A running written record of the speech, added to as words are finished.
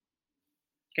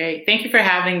Great. Thank you for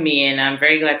having me, and I'm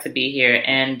very glad to be here.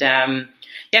 And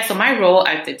yeah, so my role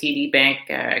at the TD Bank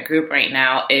group right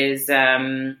now is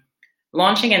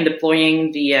launching and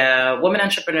deploying the Women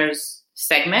Entrepreneurs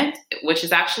segment, which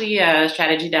is actually a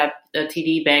strategy that the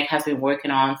TD Bank has been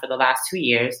working on for the last 2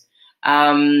 years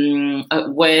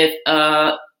with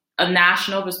a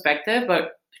national perspective.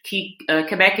 But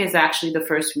Quebec is actually the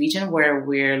first region where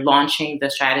we're launching the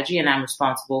strategy, and I'm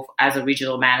responsible as a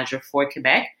regional manager for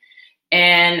Quebec.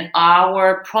 And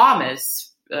our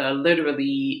promise,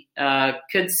 literally,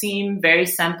 could seem very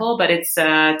simple, but it's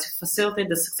to facilitate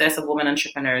the success of women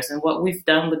entrepreneurs. And what we've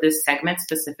done with this segment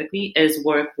specifically is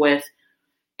work with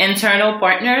internal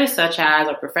partners, such as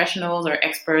our professionals, our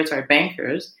experts, our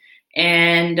bankers,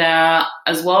 and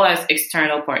as well as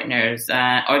external partners,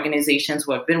 organizations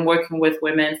who have been working with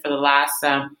women for the last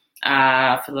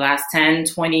 10,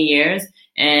 20 years,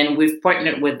 and we've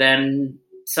partnered with them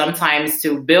sometimes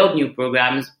to build new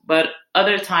programs, but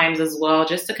other times as well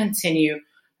just to continue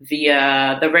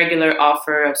the regular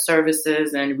offer of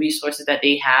services and resources that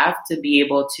they have to be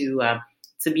able to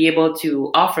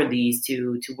offer these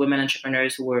to women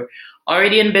entrepreneurs who are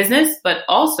already in business, but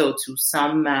also to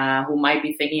some who might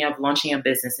be thinking of launching a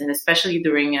business, and especially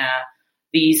during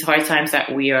these hard times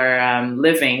that we are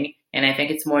living. And I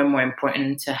think it's more and more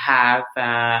important to have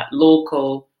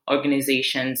local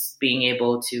organizations being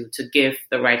able to give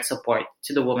the right support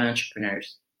to the women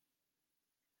entrepreneurs.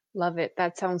 Love it.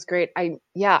 That sounds great. I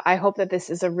hope that this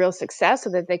is a real success so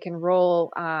that they can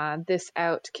roll this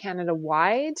out Canada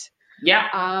wide. Yeah.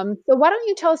 So why don't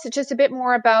you tell us just a bit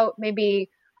more about maybe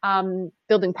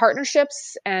building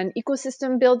partnerships and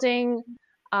ecosystem building,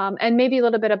 and maybe a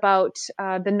little bit about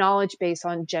the knowledge base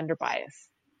on gender bias.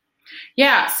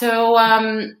 Yeah. So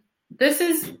this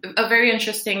is a very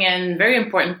interesting and very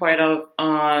important part of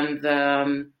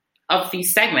the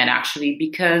segment, actually,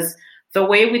 because the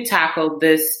way we tackle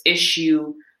this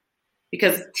issue,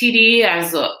 because TD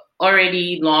has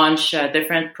already launched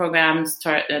different programs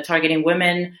targeting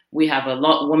women. We have a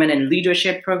women in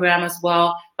leadership program as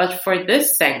well. But for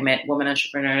this segment, women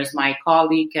entrepreneurs, my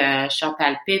colleague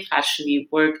Chantal Pitre actually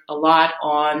worked a lot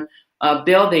on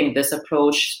building this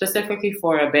approach specifically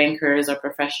for our bankers or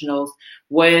professionals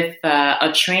with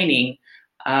a training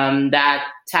that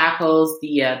tackles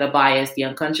the bias, the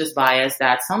unconscious bias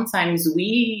that sometimes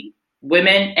we,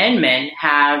 women and men,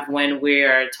 have when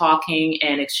we're talking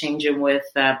and exchanging with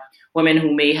women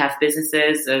who may have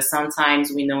businesses.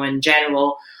 Sometimes we know in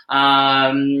general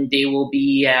they will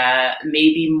be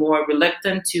maybe more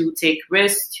reluctant to take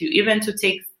risks, to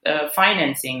take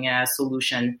financing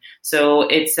solution. So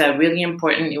it's really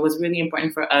important. It was really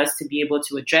important for us to be able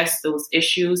to address those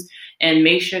issues and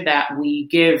make sure that we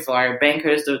give our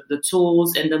bankers the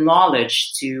tools and the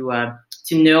knowledge to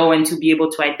know and to be able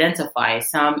to identify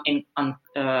some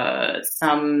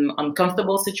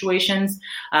uncomfortable situations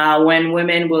when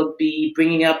women will be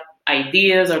bringing up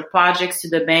ideas or projects to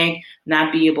the bank,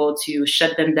 not be able to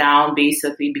shut them down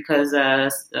basically because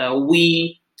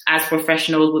we as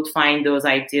professionals would find those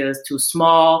ideas too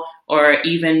small, or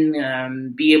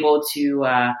even be able to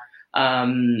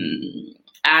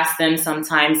ask them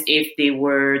sometimes if they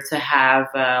were to have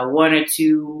one or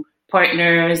two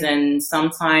partners, and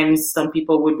sometimes some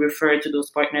people would refer to those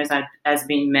partners as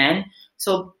being men.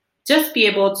 So just be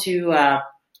able to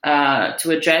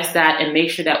address that and make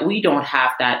sure that we don't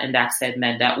have that in that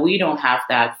segment, that we don't have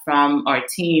that from our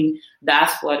team.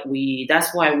 That's why we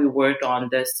worked on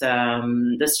this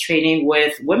training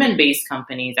with women-based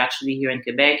companies actually here in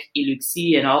Quebec,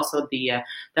 Iluxi, and also the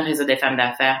Réseau des Femmes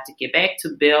d'Affaires du Québec to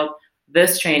build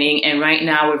this training. And right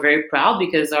now we're very proud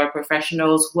because our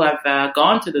professionals who have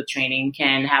gone to the training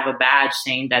can have a badge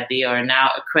saying that they are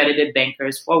now accredited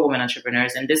bankers for women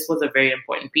entrepreneurs. And this was a very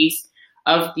important piece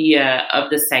of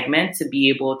the segment to be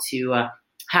able to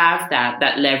have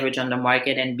that leverage on the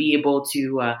market and be able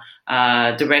to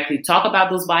directly talk about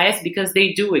those bias, because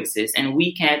they do exist and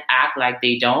we can't act like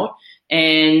they don't.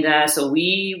 And so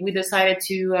we decided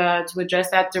to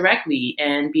address that directly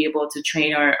and be able to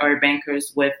train our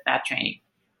bankers with that training.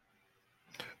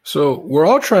 So we're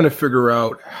all trying to figure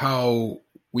out how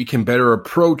we can better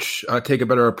take a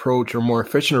better approach or more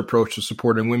efficient approach to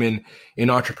supporting women in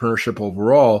entrepreneurship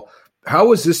overall.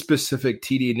 How is this specific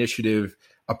TD initiative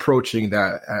approaching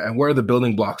that, and where are the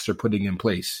building blocks they're putting in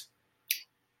place?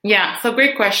 Yeah, so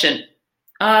great question.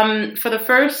 For the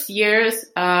first years,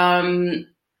 the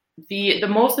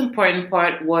most important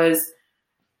part was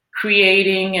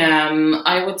creating,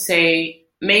 I would say,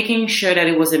 making sure that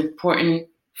it was important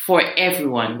for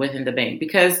everyone within the bank,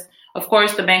 because of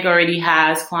course, the bank already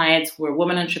has clients who are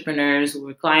women entrepreneurs, who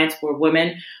are clients who are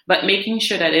women, but making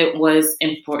sure that it was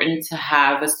important to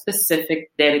have a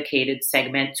specific dedicated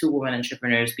segment to women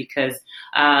entrepreneurs because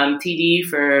TD,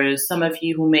 for some of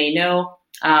you who may know,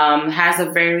 has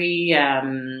a very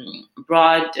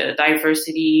broad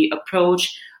diversity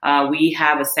approach. We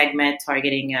have a segment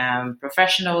targeting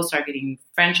professionals, targeting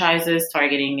franchises,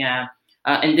 targeting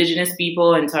Indigenous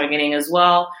people, and targeting as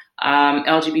well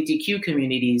LGBTQ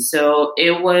communities. So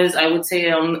it was, I would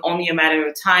say, only a matter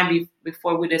of time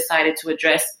before we decided to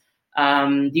address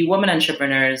the women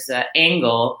entrepreneurs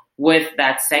angle with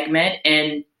that segment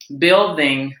and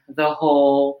building the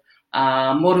whole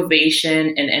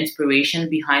motivation and inspiration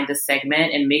behind the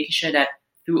segment and making sure that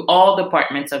through all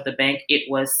departments of the bank, it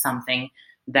was something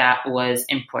that was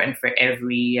important for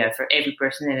every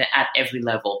person and at every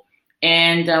level.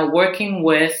 And working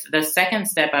with the second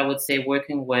step, I would say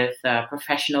working with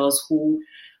professionals who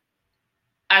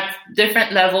at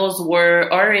different levels were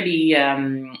already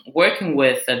working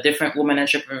with different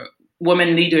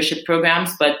women leadership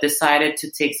programs, but decided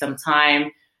to take some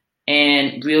time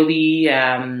and really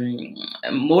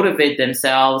motivate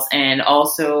themselves and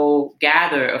also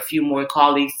gather a few more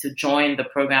colleagues to join the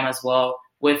program as well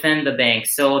within the bank.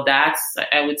 So that's,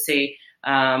 I would say,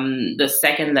 the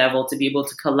second level, to be able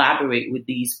to collaborate with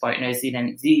these partners,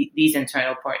 these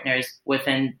internal partners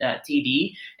within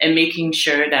TD, and making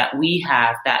sure that we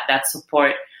have that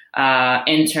support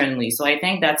internally. So I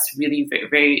think that's really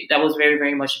that was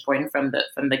very much important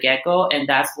from the get-go, and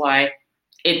that's why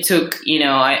it took,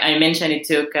 I mentioned it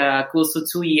took close to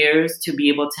 2 years to be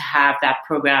able to have that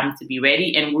program to be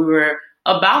ready, and we were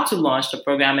about to launch the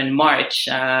program in March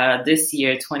this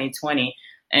year, 2020.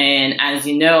 And as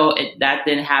you know, that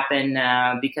didn't happen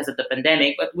because of the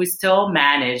pandemic, but we still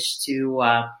managed to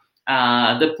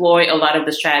deploy a lot of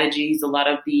the strategies, a lot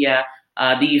of the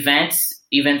events,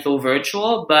 even though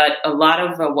virtual, but a lot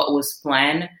of what was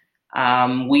planned,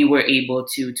 we were able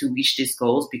to reach these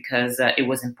goals because it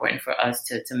was important for us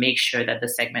to make sure that the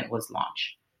segment was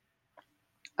launched.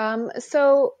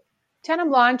 So Tandem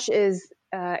Launch is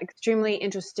extremely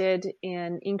interested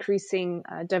in increasing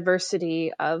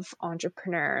diversity of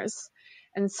entrepreneurs.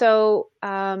 And so,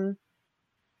 when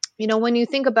you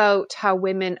think about how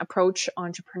women approach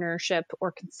entrepreneurship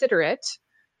or consider it,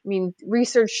 I mean,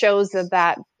 research shows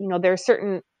that there are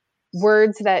certain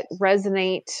words that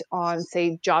resonate on,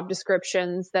 say, job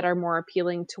descriptions that are more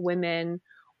appealing to women,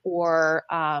 or,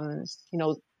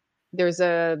 there's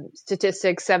a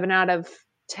statistic, 7 out of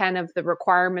 10 of the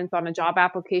requirements on a job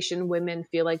application, women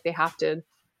feel like they have to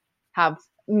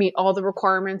meet all the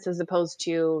requirements, as opposed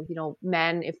to,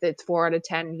 men, if it's 4 out of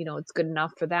 10, it's good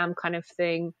enough for them kind of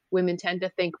thing. Women tend to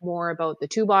think more about the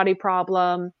 2-body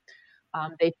problem.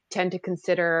 They tend to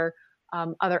consider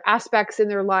other aspects in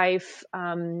their life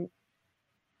in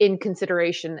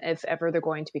consideration if ever they're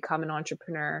going to become an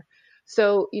entrepreneur.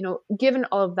 So, given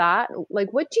all of that,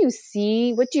 like, what do you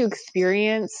see, what do you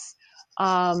experience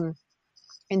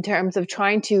in terms of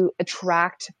trying to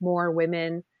attract more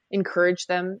women, encourage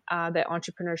them that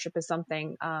entrepreneurship is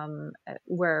something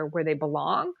where they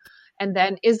belong? And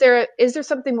then is there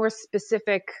something more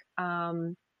specific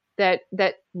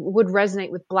that would resonate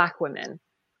with Black women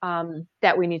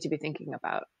that we need to be thinking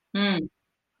about?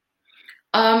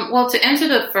 Well, to answer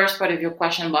the first part of your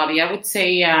question, Bobby, I would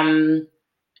say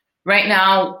right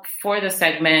now for the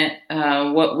segment,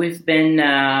 what we've been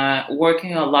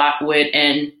working a lot with,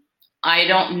 and I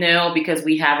don't know because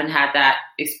we haven't had that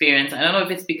experience. I don't know if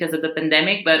it's because of the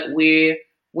pandemic, but we're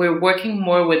working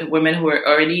more with women who are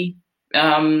already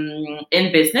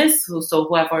in business, who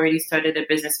have already started a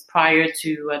business prior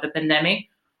to the pandemic,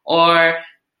 or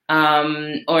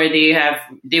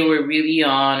they were really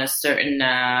on a certain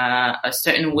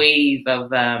wave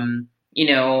of of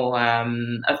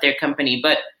their company.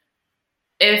 But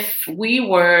if we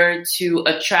were to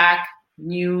attract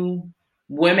new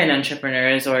women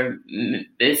entrepreneurs or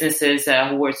businesses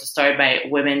who were to start by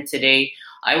women today,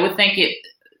 I would think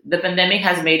the pandemic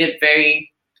has made it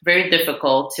very, very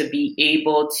difficult to be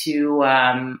able to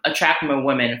attract more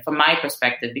women, from my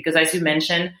perspective, because as you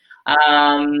mentioned,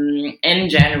 in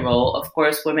general, of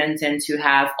course, women tend to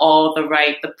have all the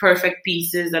perfect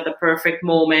pieces at the perfect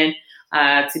moment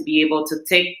to be able to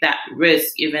take that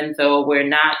risk, even though we're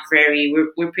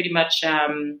pretty much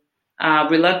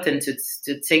reluctant to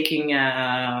taking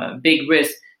big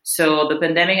risks. So the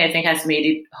pandemic, I think, has made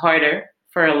it harder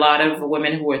for a lot of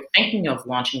women who were thinking of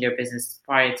launching their business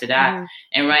prior to that.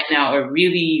 And right now are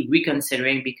really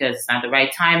reconsidering because it's not the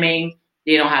right timing.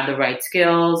 They don't have the right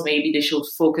skills. Maybe they should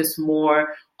focus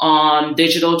more on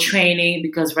digital training,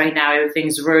 because right now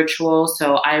everything's virtual.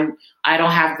 So I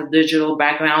don't have the digital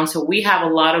background. So we have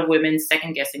a lot of women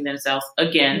second guessing themselves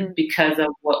again because of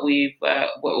what we're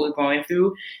going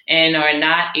through, and are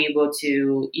not able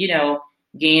to,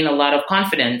 gain a lot of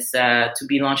confidence to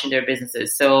be launching their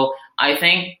businesses. So I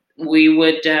think we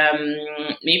would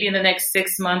maybe in the next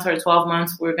 6 months or 12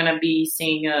 months, we're going to be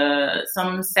seeing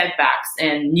some setbacks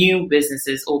and new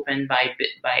businesses opened by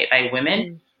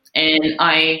women. And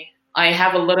I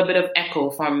have a little bit of echo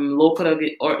from local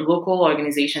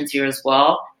organizations here as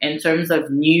well in terms of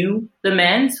new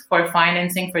demands for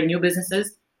financing for new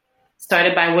businesses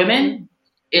started by women.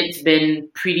 It's been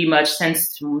pretty much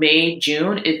since May,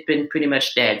 June, it's been pretty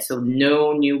much dead. So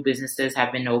no new businesses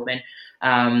have been open,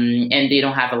 and they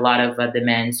don't have a lot of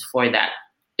demands for that.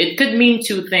 It could mean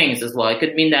two things as well. It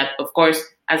could mean that, of course,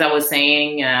 as I was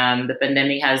saying, the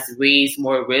pandemic has raised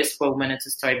more risk for women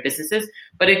to start businesses,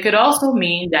 but it could also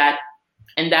mean that,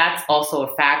 and that's also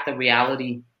a fact, a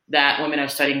reality, that women are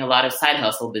starting a lot of side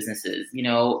hustle businesses,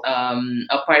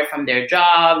 apart from their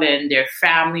job and their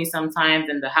family sometimes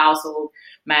and the household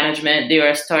management. They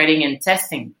are starting and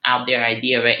testing out their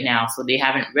idea right now. So they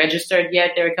haven't registered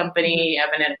yet their company,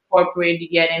 haven't incorporated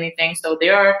yet anything. So they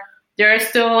are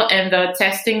still in the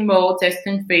testing mode,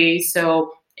 testing phase.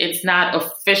 So it's not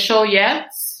official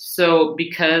yet. So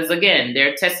because, again,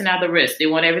 they're testing out the risk. They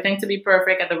want everything to be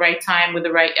perfect at the right time with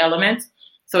the right elements.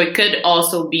 So it could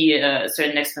also be a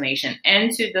certain explanation.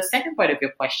 And to the second part of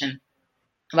your question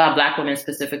about Black women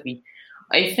specifically,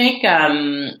 I think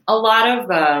a lot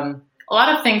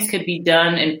of things could be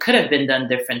done and could have been done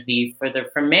differently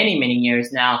for many, many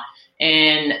years now.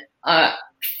 And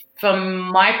from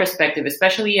my perspective,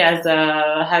 especially as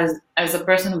a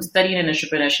person who's studied in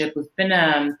entrepreneurship, who's been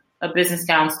a business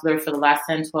counselor for the last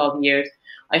 10, 12 years,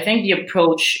 I think the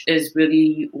approach is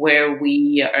really where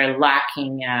we are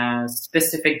lacking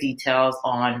specific details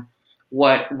on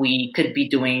what we could be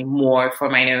doing more for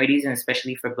minorities and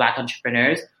especially for Black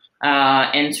entrepreneurs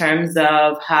in terms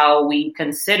of how we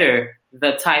consider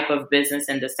the type of business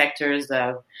and the sectors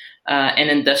of and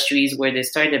industries where they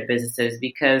started businesses.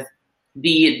 Because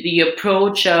the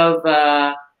approach of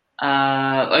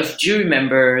jury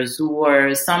members who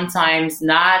are sometimes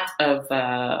not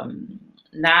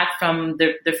from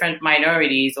the different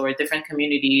minorities or different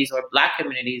communities or Black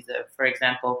communities, for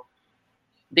example,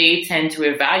 they tend to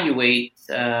evaluate,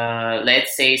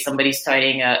 let's say somebody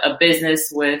starting a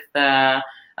business with Black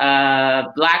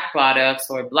products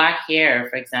or Black hair,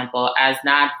 for example, as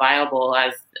not viable,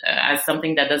 as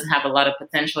something that doesn't have a lot of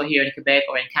potential here in Quebec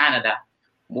or in Canada.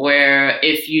 Where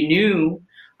if you knew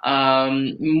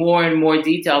more and more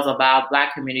details about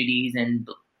Black communities and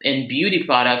beauty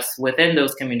products within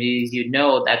those communities, you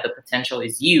know that the potential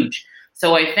is huge.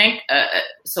 So I think,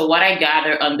 so what I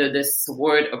gather under this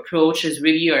word approach is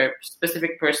really our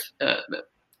specific,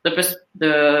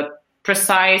 the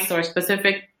precise or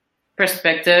specific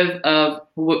perspective of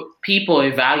people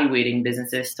evaluating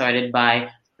businesses started by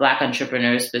Black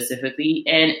entrepreneurs specifically.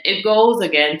 And it goes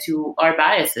again to our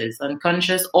biases,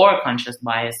 unconscious or conscious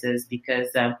biases, because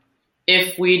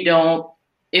if we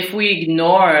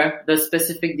ignore the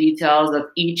specific details of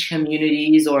each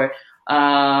communities or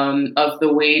of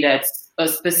the way that a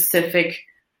specific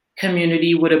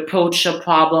community would approach a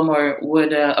problem or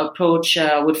would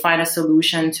find a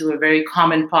solution to a very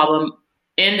common problem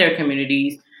in their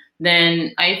communities,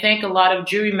 then I think a lot of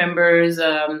jury members,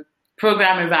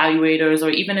 program evaluators, or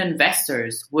even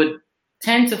investors would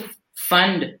tend to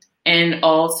fund and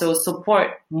also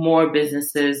support more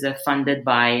businesses funded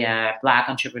by Black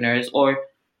entrepreneurs or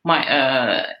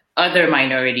other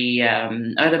minorities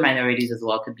as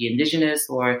well. Could be Indigenous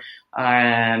or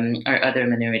other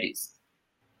minorities.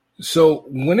 So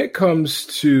when it comes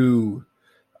to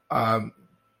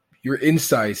your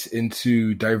insights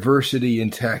into diversity in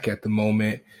tech at the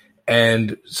moment,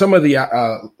 and some of the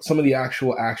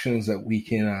actual actions that we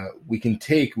can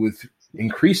take with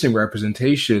increasing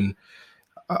representation,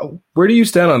 where do you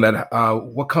stand on that?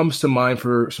 What comes to mind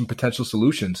for some potential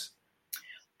solutions?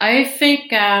 I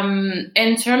think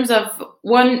in terms of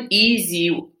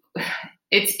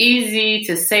it's easy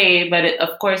to say, but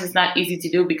of course it's not easy to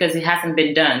do because it hasn't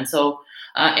been done. So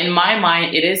in my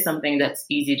mind, it is something that's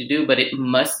easy to do, but it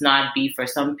must not be for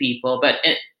some people. But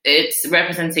it's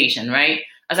representation, right?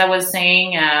 As I was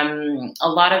saying, a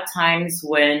lot of times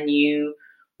when you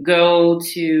go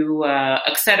to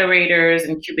accelerators,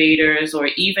 incubators, or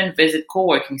even visit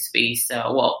co-working space,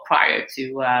 prior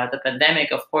to the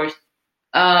pandemic, of course,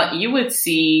 you would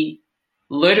see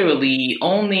literally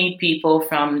only people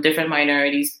from different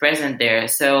minorities present there.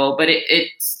 So, but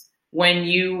it's when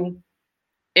you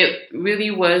it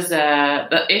really was,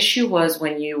 the issue was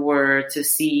when you were to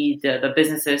see the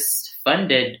businesses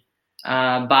funded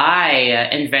by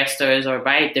investors or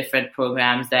by different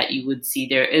programs, that you would see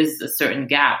there is a certain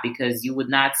gap, because you would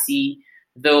not see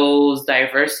those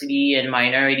diversity and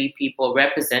minority people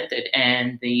represented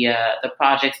in the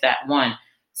projects that won.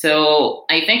 So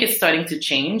I think it's starting to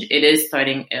change. It is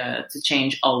starting to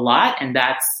change a lot, and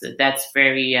that's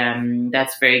very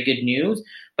good news.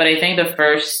 But I think the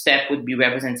first step would be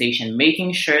representation,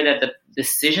 making sure that the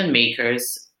decision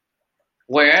makers,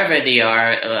 wherever they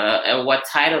are, what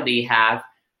title they have,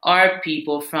 are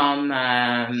people from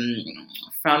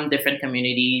different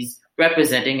communities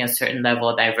representing a certain level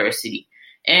of diversity.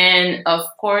 And of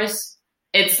course,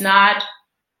 it's not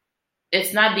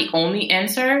the only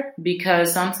answer,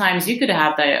 because sometimes you could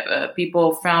have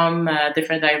people from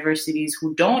different diversities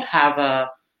who don't have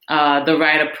the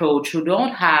right approach, who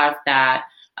don't have that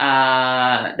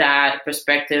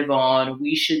perspective on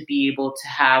we should be able to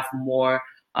have more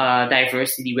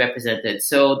diversity represented.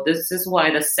 So this is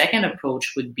why the second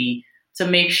approach would be to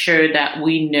make sure that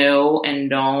we know and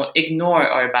don't ignore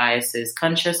our biases,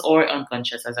 conscious or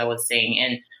unconscious, as I was saying.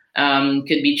 And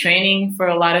could be training for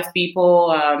a lot of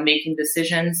people making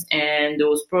decisions in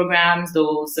those programs,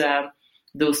 those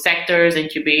sectors,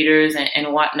 incubators,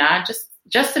 and whatnot,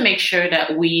 just to make sure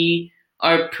that we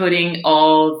are putting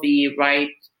all the right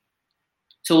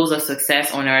tools of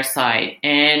success on our side.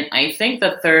 And I think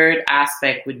the third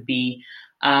aspect would be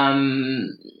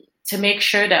to make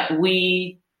sure that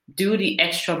we do the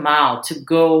extra mile to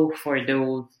go for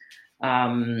those,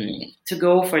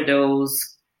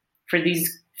 for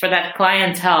that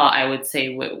clientele, I would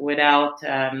say, without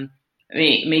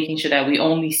making sure that we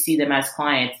only see them as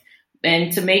clients,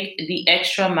 and to make the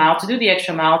extra mile,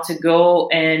 to go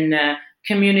in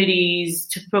communities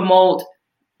to promote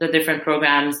the different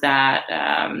programs that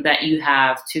you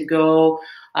have, to go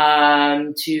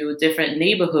to different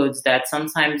neighborhoods that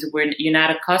sometimes you're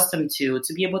not accustomed to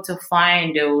be able to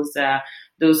find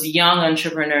those young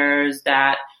entrepreneurs,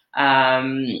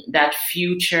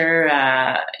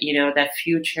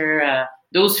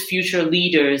 those future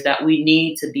leaders that we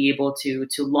need to be able to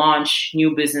launch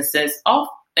new businesses.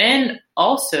 And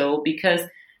also because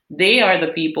they are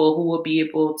the people who will be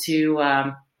able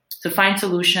to find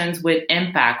solutions with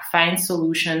impact, find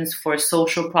solutions for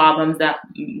social problems that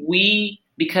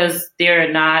because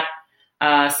they're not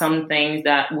some things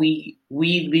that we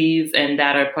live and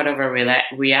that are part of our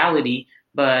reality,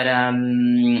 but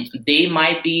they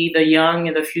might be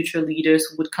the future leaders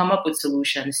who would come up with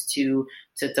solutions to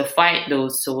fight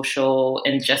those social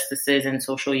injustices and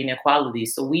social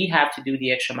inequalities. So we have to do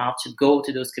the extra mile to go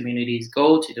to those communities,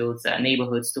 go to those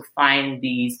neighborhoods to find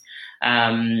these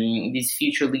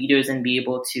future leaders and be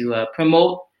able to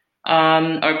promote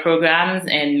our programs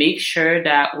and make sure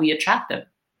that we attract them.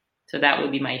 So that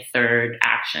would be my third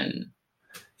action.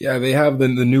 Yeah, they have the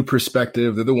new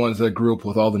perspective. They're the ones that grew up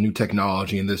with all the new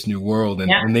technology in this new world,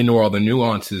 and they know all the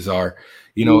nuances are.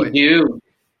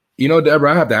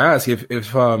 Deborah, I have to ask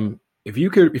if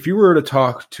you were to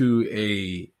talk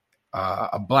to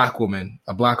a Black woman,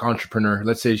 a Black entrepreneur,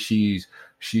 let's say she's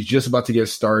just about to get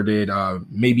started,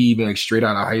 maybe even like straight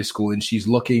out of high school, and she's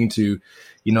looking to,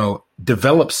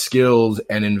 develop skills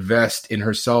and invest in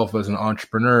herself as an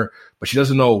entrepreneur, but she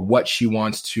doesn't know what she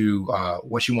wants to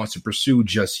pursue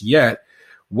just yet.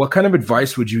 What kind of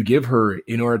advice would you give her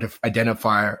in order to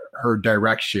identify her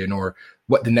direction or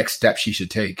what the next step she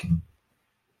should take?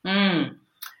 I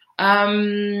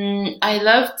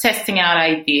love testing out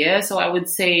ideas. So I would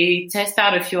say test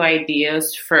out a few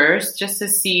ideas first, just to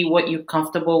see what you're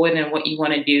comfortable with and what you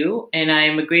want to do. And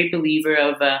I'm a great believer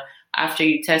of after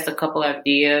you test a couple of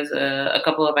ideas,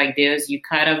 you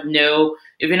kind of know,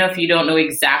 even if you don't know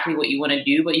exactly what you want to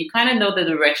do, but you kind of know the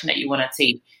direction that you want to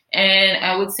take. And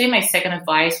I would say my second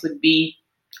advice would be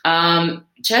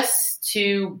just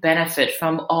to benefit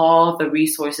from all the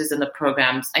resources and the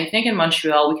programs. I think in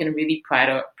Montreal, we can really pride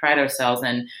ourselves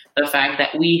in the fact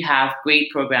that we have great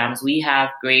programs. We have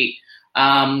great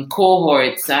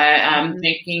cohorts. I'm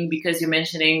thinking, because you're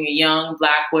mentioning young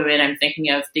Black women, I'm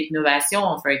thinking of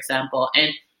Technovation, for example.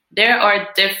 And there are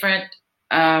different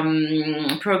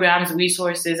programs,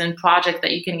 resources, and projects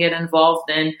that you can get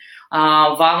involved in,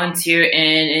 volunteer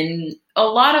in, and a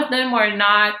lot of them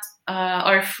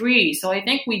are free. So I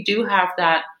think we do have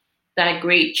that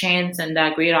great chance and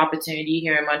that great opportunity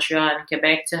here in Montreal and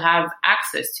Quebec to have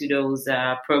access to those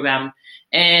programs.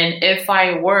 And if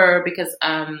I were, because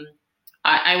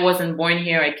I wasn't born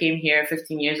here, I came here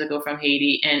 15 years ago from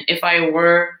Haiti, and if I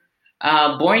were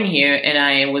born here and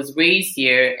I was raised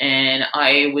here, and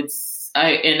I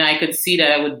I could see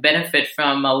that I would benefit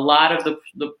from a lot of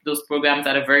those programs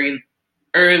at a very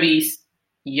early,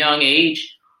 young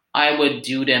age, I would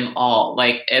do them all.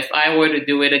 Like if I were to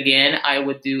do it again, I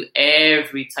would do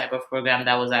every type of program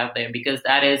that was out there, because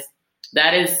that is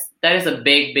a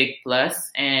big, big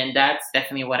plus. And that's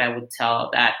definitely what I would tell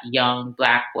that young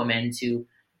Black woman to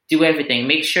do everything.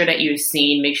 Make sure that you're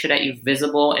seen, make sure that you're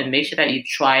visible, and make sure that you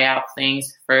try out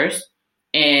things first.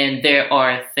 And there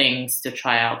are things to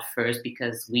try out first,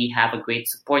 because we have a great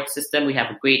support system, we have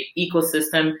a great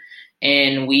ecosystem,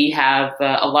 and we have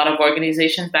a lot of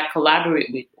organizations that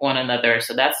collaborate with one another.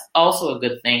 So that's also a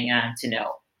good thing to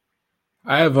know.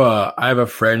 I have a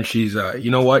friend. She's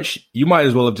you know what? You might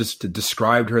as well have just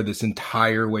described her this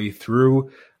entire way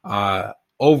through. I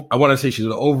want to say she's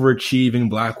an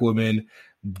overachieving Black woman,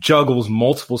 juggles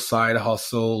multiple side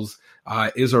hustles,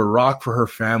 is a rock for her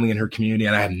family and her community,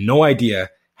 and I have no idea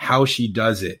how she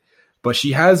does it. But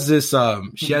she has this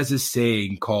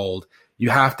saying called,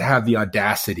 "You have to have the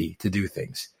audacity to do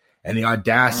things, and the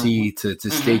audacity to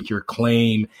stake your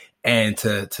claim, and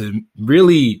to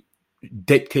really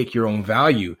dictate your own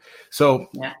value." So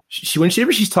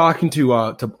whenever she's talking to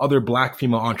other Black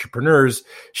female entrepreneurs,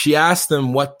 she asks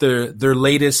them what their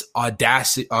latest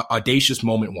audacious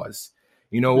moment was.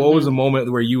 What was a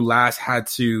moment where you last had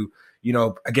to,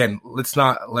 again, let's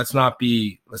not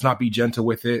be gentle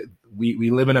with it.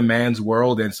 We live in a man's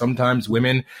world, and sometimes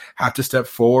women have to step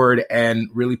forward and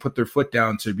really put their foot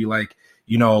down to be like,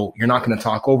 you're not going to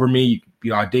talk over me,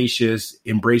 be audacious,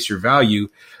 embrace your value.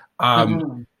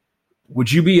 Would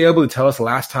you be able to tell us the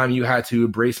last time you had to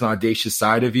embrace an audacious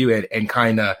side of you and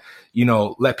kind of,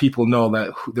 let people know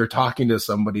that they're talking to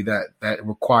somebody that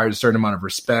requires a certain amount of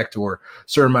respect or a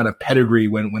certain amount of pedigree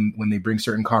when they bring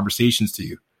certain conversations to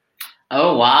you?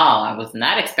 Oh, wow. I was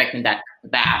not expecting that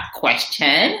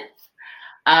question.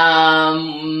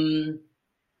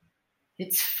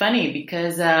 It's funny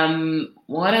because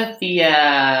one of the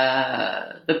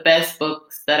best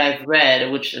books that I've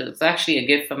read, which is actually a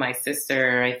gift from my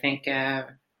sister, I think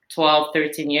 12,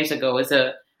 13 years ago, is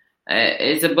a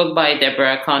book by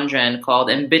Deborah Cherenfant called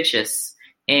Ambitious.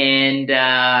 And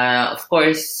of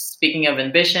course, speaking of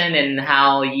ambition and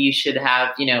how you should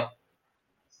have,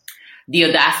 the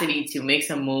audacity to make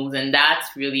some moves. And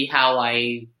that's really how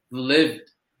I lived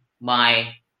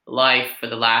my life for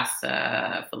the last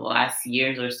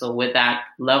years or so, with that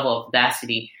level of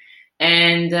audacity.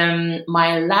 And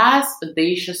my last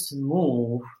audacious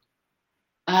move,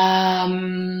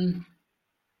 I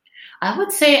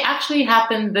would say actually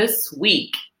happened this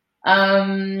week.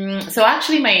 So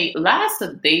actually my last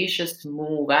audacious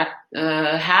move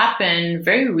happened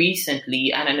very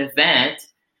recently at an event,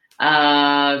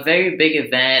 very big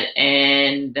event.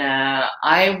 And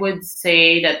I would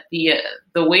say that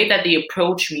the way that they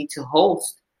approached me to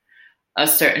host a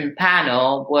certain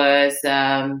panel was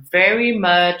very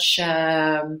much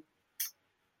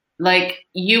like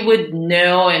you would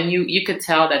know, and you could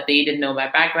tell that they didn't know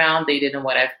my background, they didn't know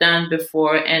what I've done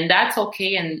before, and that's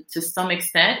okay, and to some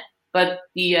extent. But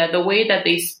the way that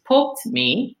they spoke to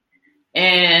me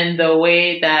and the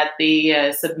way that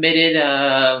they submitted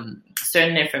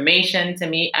certain information to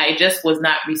me, I just was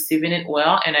not receiving it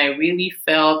well, and I really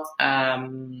felt that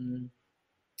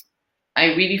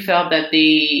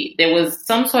there was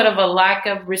some sort of a lack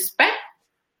of respect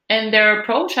in their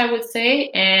approach, I would say.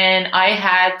 And I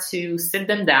had to sit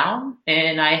them down,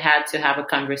 and I had to have a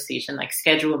conversation, like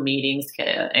schedule meetings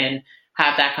and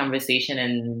have that conversation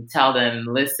and tell them,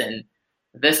 listen,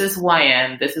 this is who I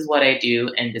am, this is what I do,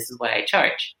 and this is what I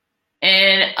charge.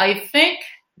 And I think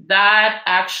that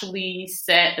actually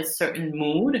set a certain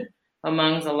mood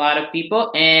amongst a lot of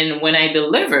people. And when I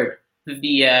delivered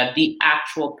the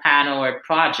actual panel or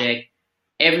project,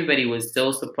 everybody was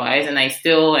so surprised, and I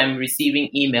still am receiving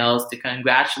emails to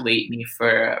congratulate me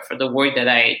for the work that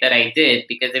I did,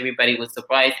 because everybody was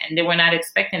surprised and they were not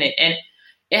expecting it. And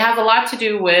it has a lot to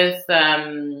do with,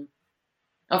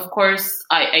 of course,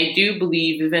 I do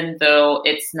believe, even though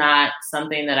it's not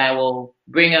something that I will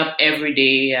bring up every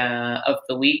day of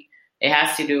the week, it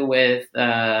has to do with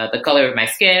the color of my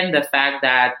skin, the fact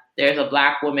that there's a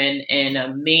Black woman in a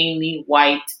mainly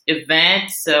white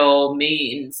event. So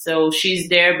she's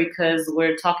there because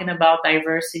we're talking about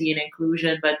diversity and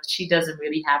inclusion, but she doesn't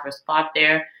really have her spot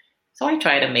there. So I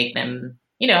try to make them,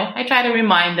 I try to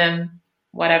remind them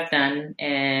what I've done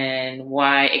and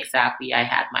why exactly I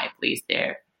had my place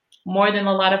there, more than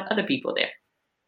a lot of other people there.